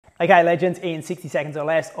Okay legends, in 60 seconds or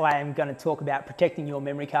less, I am going to talk about protecting your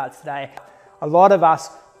memory cards today. A lot of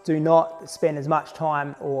us do not spend as much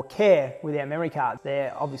time or care with our memory cards.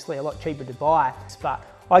 They're obviously a lot cheaper to buy, but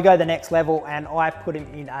I go the next level and I put them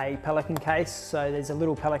in a Pelican case. So there's a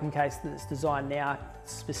little Pelican case that's designed now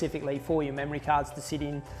specifically for your memory cards to sit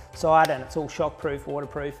inside, and it's all shockproof,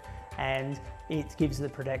 waterproof, and it gives the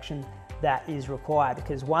protection that is required,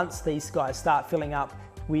 because once these guys start filling up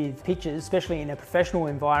with pictures, especially in a professional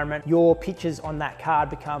environment, your pictures on that card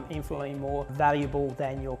become infinitely more valuable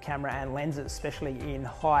than your camera and lenses, especially in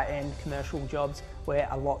high-end commercial jobs where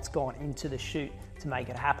a lot's gone into the shoot to make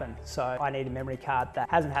it happen. So I need a memory card that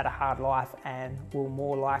hasn't had a hard life and will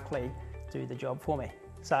more likely do the job for me.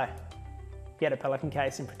 So get a Pelican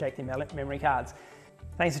case and protect your memory cards.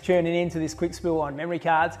 Thanks for tuning in to this quick spill on memory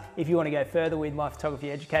cards. If you want to go further with my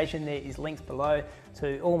photography education, there is links below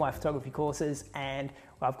to all my photography courses, and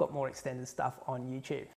I've got more extended stuff on YouTube.